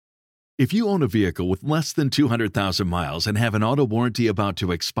If you own a vehicle with less than 200,000 miles and have an auto warranty about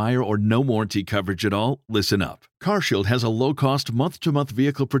to expire or no warranty coverage at all, listen up. CarShield has a low-cost month-to-month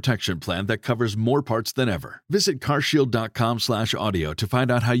vehicle protection plan that covers more parts than ever. Visit carshield.com/audio to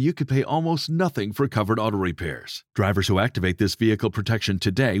find out how you could pay almost nothing for covered auto repairs. Drivers who activate this vehicle protection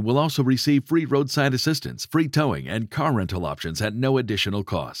today will also receive free roadside assistance, free towing, and car rental options at no additional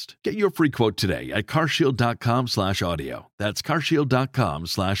cost. Get your free quote today at carshield.com/audio. That's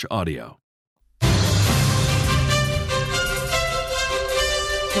carshield.com/audio.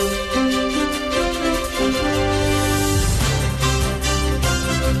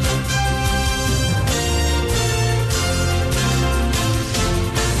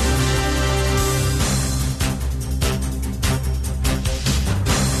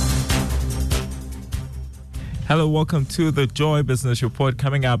 Hello, welcome to the Joy Business Report.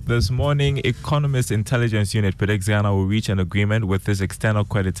 Coming up this morning, Economist Intelligence Unit predicts Ghana will reach an agreement with its external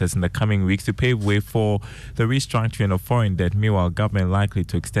creditors in the coming weeks to pave way for the restructuring of foreign debt. Meanwhile, government likely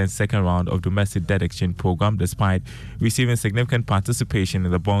to extend second round of domestic debt exchange program despite receiving significant participation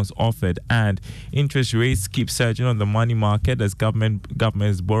in the bonds offered, and interest rates keep surging on the money market as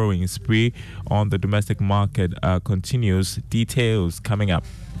government's borrowing spree on the domestic market continues. Details coming up.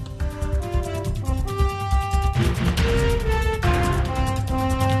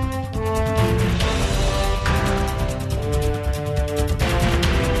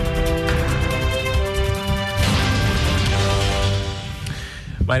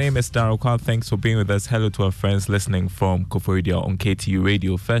 My name is Darryl Kwal. Thanks for being with us. Hello to our friends listening from Koforidua on KTU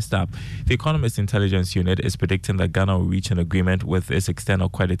Radio. First up, the Economist Intelligence Unit is predicting that Ghana will reach an agreement with its external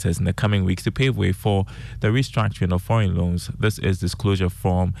creditors in the coming weeks to pave way for the restructuring of foreign loans. This is disclosure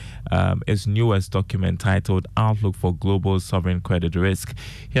from its newest document titled Outlook for Global Sovereign Credit Risk.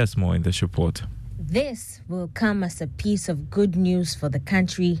 Here's more in this report. This will come as a piece of good news for the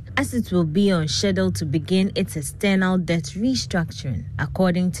country, as it will be on schedule to begin its external debt restructuring.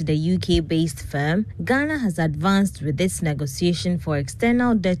 According to the UK-based firm, Ghana has advanced with its negotiation for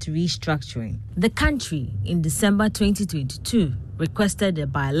external debt restructuring. The country, in December 2022, requested a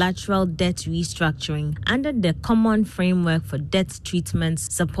bilateral debt restructuring under the Common Framework for Debt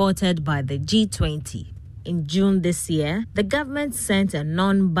Treatments supported by the G20. In June this year, the government sent a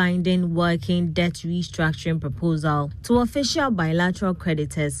non-binding working debt restructuring proposal to official bilateral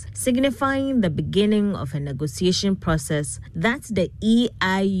creditors, signifying the beginning of a negotiation process that the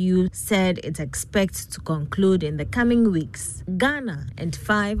EIU said it expects to conclude in the coming weeks. Ghana and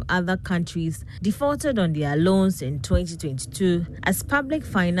 5 other countries defaulted on their loans in 2022 as public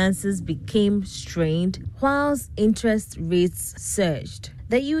finances became strained whilst interest rates surged.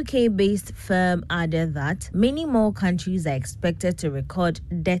 The UK-based firm added that many more countries are expected to record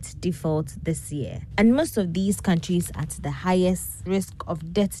debt default this year, and most of these countries at the highest risk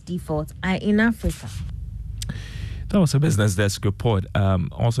of debt default are in Africa. That was a Business Desk report.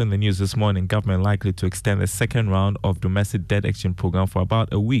 Also in the news this morning, government likely to extend the second round of domestic debt exchange program for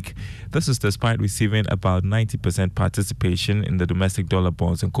about a week. This is despite receiving about 90% participation in the domestic dollar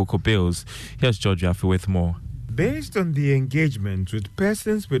bonds and cocoa bills. Here's George Jaffe with more. Based on the engagement with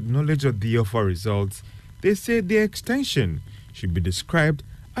persons with knowledge of the offer results, they say the extension should be described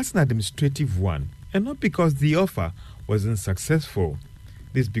as an administrative one, and not because the offer wasn't successful.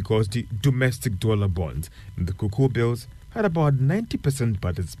 This because the domestic dollar bonds and the cocoa bills had about 90%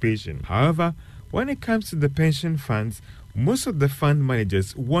 participation. However, when it comes to the pension funds, most of the fund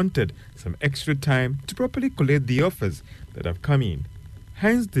managers wanted some extra time to properly collate the offers that have come in.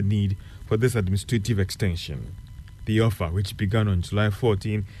 Hence the need for this administrative extension. The offer, which began on July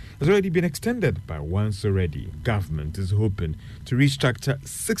 14, has already been extended by once already. Government is hoping to restructure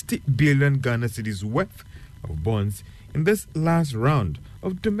 60 billion Ghana cedis worth of bonds in this last round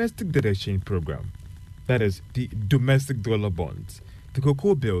of domestic debt exchange program. That is, the domestic dollar bonds, the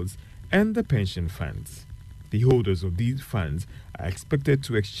cocoa bills, and the pension funds. The holders of these funds are expected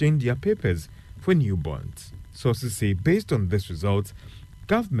to exchange their papers for new bonds. Sources say, based on this result,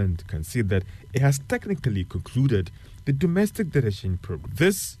 government can see that it has technically concluded the domestic debt exchange program.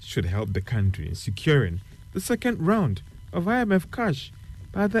 This should help the country in securing the second round of IMF cash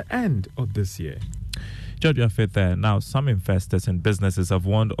by the end of this year. George Jaffe there. Now, some investors and businesses have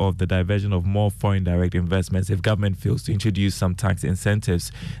warned of the diversion of more foreign direct investments if government fails to introduce some tax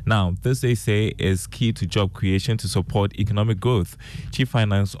incentives. Now, this, they say, is key to job creation to support economic growth. Chief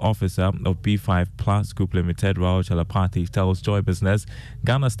Finance Officer of B5 Plus Group Limited, Raul Chalapati, tells Joy Business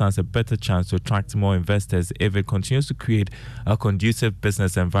Ghana stands a better chance to attract more investors if it continues to create a conducive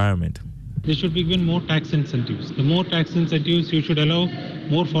business environment. There should be given more tax incentives. The more tax incentives, you should allow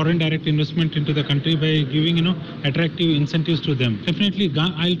more foreign direct investment into the country by giving, attractive incentives to them. Definitely,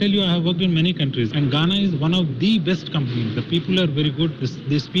 I'll tell you, I have worked in many countries, and Ghana is one of the best companies. The people are very good.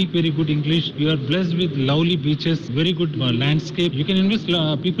 They speak very good English. You are blessed with lovely beaches, very good landscape. You can invest.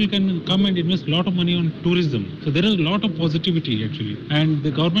 People can come and invest a lot of money on tourism. So there is a lot of positivity actually, and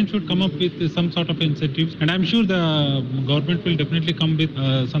the government should come up with some sort of incentives. And I'm sure the government will definitely come with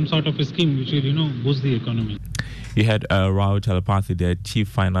some sort of a scheme which will, boost the economy. He had Rahul Chalapathi, the Chief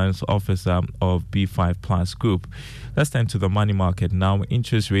Finance Officer of B5 Plus Group. Let's turn to the money market now.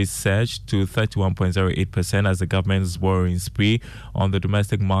 Interest rates surged to 31.08% as the government's borrowing spree on the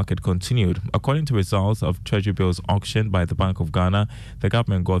domestic market continued. According to results of Treasury bills auctioned by the Bank of Ghana, the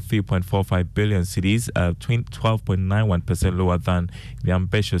government got 3.45 billion cedis, 12.91% lower than the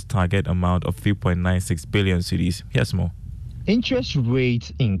ambitious target amount of 3.96 billion cedis. Here's more. Interest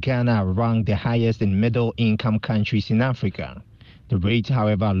rates in Ghana rank the highest in middle-income countries in Africa. The rate,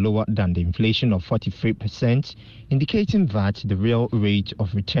 however, lower than the inflation of 43%, indicating that the real rate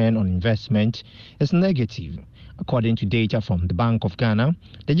of return on investment is negative. According to data from the Bank of Ghana,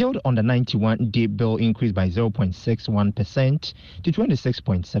 the yield on the 91-day bill increased by 0.61% to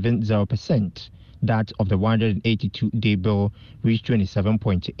 26.70%. That of the 182-day bill reached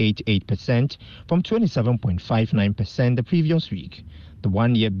 27.88% from 27.59% the previous week. The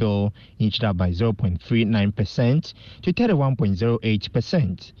one-year bill inched up by 0.39% to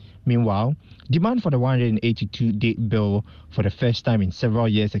 31.08%. Meanwhile, demand for the 182-day bill for the first time in several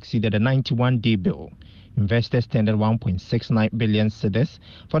years exceeded the 91-day bill. Investors tendered 1.69 billion cedis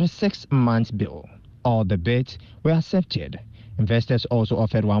for the 6-month bill. All the bids were accepted. Investors also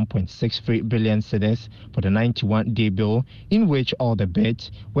offered 1.63 billion cedis for the 91-day bill, in which all the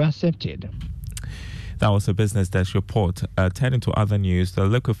bids were accepted. That was a Business Desk report. Turning to other news, the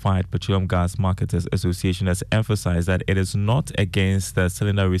Liquefied Petroleum Gas Marketers Association has emphasized that it is not against the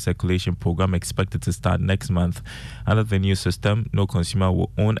cylinder recirculation program expected to start next month. Under the new system, no consumer will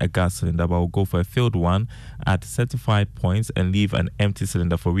own a gas cylinder but will go for a filled one at certified points and leave an empty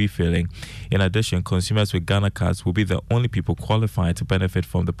cylinder for refilling. In addition, consumers with Ghana cards will be the only people qualified to benefit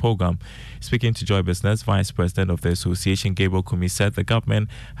from the program. Speaking to Joy Business, Vice President of the association, Gabriel Kumi, said the government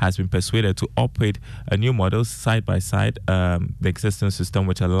has been persuaded to operate a new model side by side the existing system,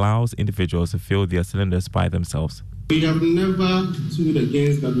 which allows individuals to fill their cylinders by themselves. We have never stood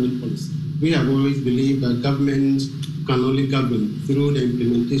against government policy. We have always believed that government can only govern through the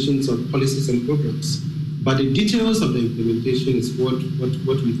implementations of policies and programs. But the details of the implementation is what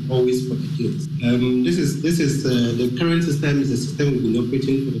we've always fought against. The current system is a system we've been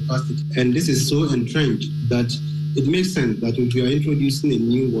operating for the past decade, and this is so entrenched that it makes sense that if you are introducing a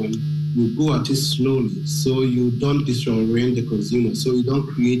new one, you go at it slowly, so you don't disorient the consumer, so you don't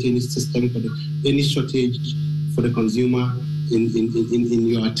create any system for any shortage for the consumer in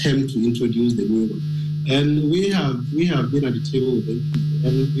your attempt to introduce the new one. And we have been at the table with them,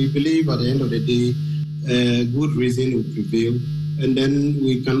 and we believe at the end of the day, good reason will prevail, and then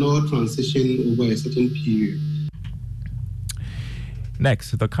we can all transition over a certain period.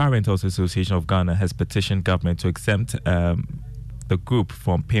 Next, the Car Rentals Association of Ghana has petitioned government to exempt the group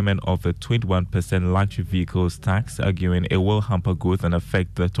from payment of the 21% luxury vehicles tax, arguing it will hamper growth and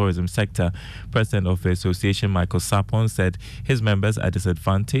affect the tourism sector. President of the association, Michael Sapon, said his members are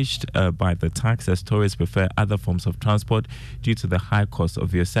disadvantaged by the tax as tourists prefer other forms of transport due to the high cost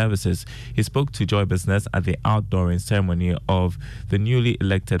of their services. He spoke to Joy Business at the outdooring ceremony of the newly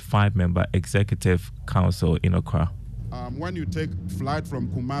elected 5-member Executive Council in Accra. When you take flight from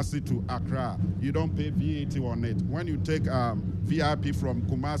Kumasi to Accra, you don't pay VAT on it. When you take VIP from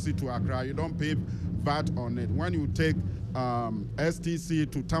Kumasi to Accra, you don't pay VAT on it. When you take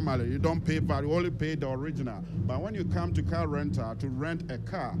STC to Tamale, you don't pay VAT, you only pay the original. But when you come to car renter to rent a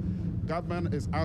car, government is